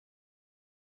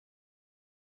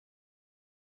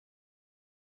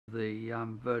The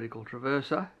vertical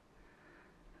traverser,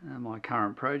 my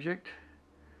current project.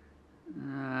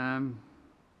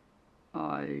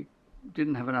 I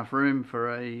didn't have enough room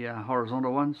for a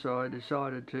horizontal one, so I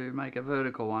decided to make a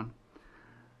vertical one.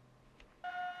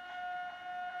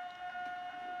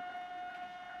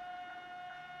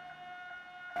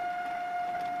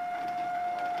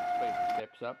 Speed the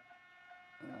steps up,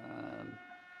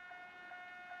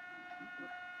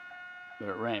 but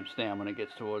it ramps down when it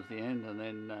gets towards the end, and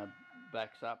then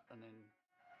backs up, and then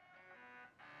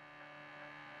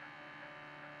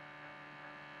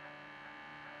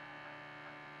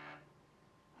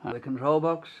the control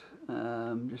box,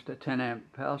 just a 10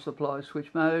 amp power supply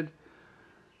switch mode,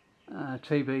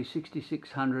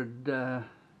 TB6600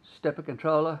 stepper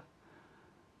controller,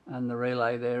 and the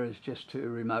relay there is just to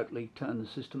remotely turn the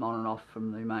system on and off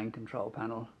from the main control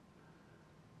panel.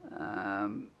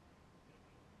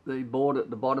 The board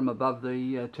at the bottom above the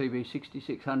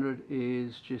TB6600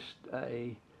 is just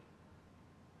a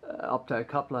opto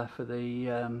coupler for the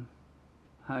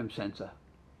home sensor.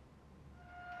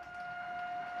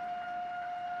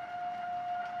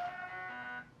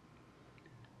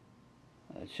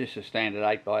 It's just a standard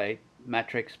 8x8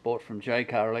 matrix bought from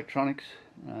J-Car Electronics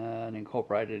and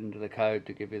incorporated into the code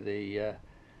to give you the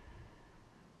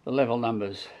level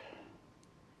numbers.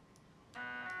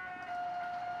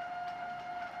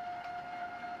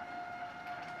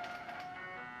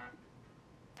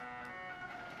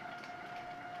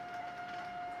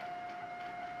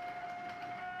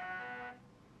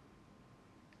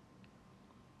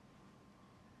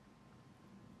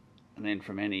 And then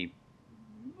from any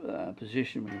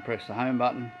position we can press the home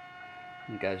button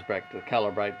and it goes back to the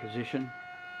calibrate position.